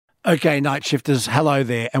Okay, night shifters, hello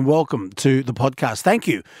there and welcome to the podcast. Thank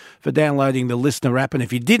you for downloading the Listener app, and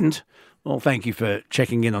if you didn't, well, thank you for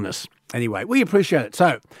checking in on us. Anyway, we appreciate it.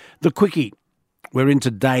 So, the quickie, we're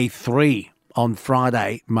into day 3 on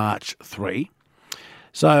Friday, March 3.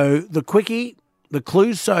 So, the quickie, the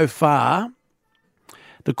clues so far,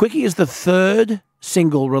 the quickie is the third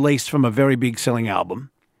single released from a very big selling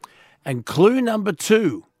album. And clue number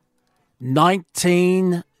 2,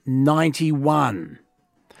 1991.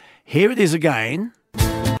 Here it is again.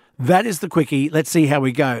 That is the quickie. Let's see how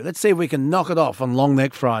we go. Let's see if we can knock it off on Long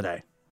Neck Friday.